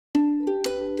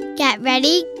Get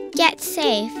ready, get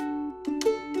safe.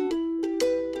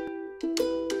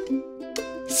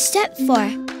 Step 4.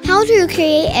 How to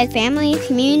create a family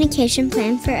communication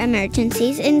plan for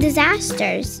emergencies and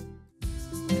disasters.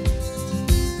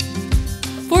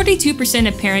 42%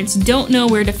 of parents don't know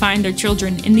where to find their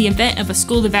children in the event of a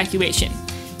school evacuation.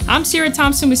 I'm Sarah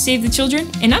Thompson with Save the Children,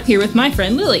 and I'm here with my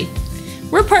friend Lily.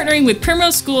 We're partnering with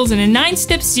Primrose Schools in a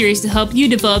 9-step series to help you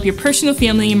develop your personal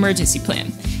family emergency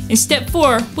plan. In Step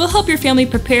 4, we'll help your family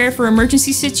prepare for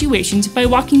emergency situations by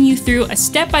walking you through a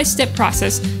step-by-step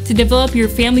process to develop your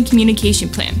family communication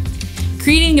plan.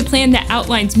 Creating a plan that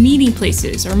outlines meeting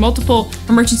places or multiple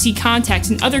emergency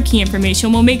contacts and other key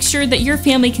information will make sure that your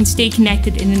family can stay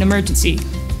connected in an emergency.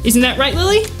 Isn't that right,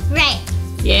 Lily? Right.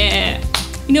 Yeah.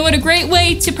 You know what a great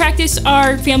way to practice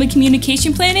our family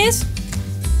communication plan is?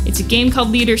 It's a game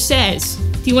called Leader Says.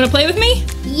 Do you want to play with me?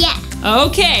 Yeah.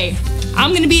 Okay.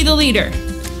 I'm going to be the leader.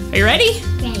 Are you ready?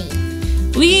 Ready.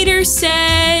 Leader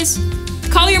says,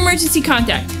 call your emergency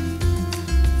contact.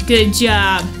 Good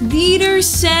job. Leader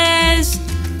says,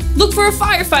 look for a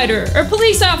firefighter or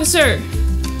police officer.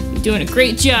 You're doing a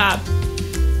great job.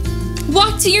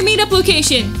 Walk to your meetup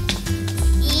location.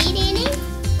 You didn't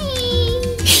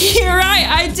say. You're right,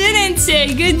 I didn't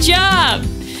say. Good job.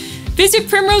 Visit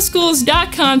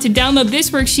primroseschools.com to download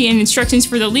this worksheet and instructions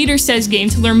for the Leader Says game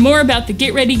to learn more about the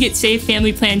Get Ready, Get Safe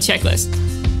family plan checklist.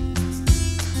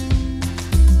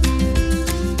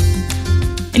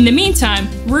 In the meantime,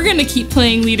 we're going to keep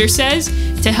playing Leader Says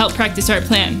to help practice our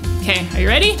plan. Okay, are you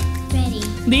ready? Ready.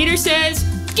 Leader says,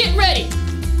 get ready.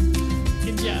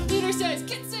 Good job. Leader says,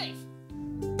 get safe.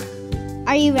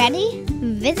 Are you ready?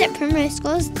 Visit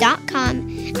primroseschools.com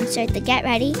and start the Get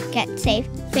Ready, Get Safe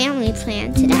family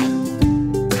plan today.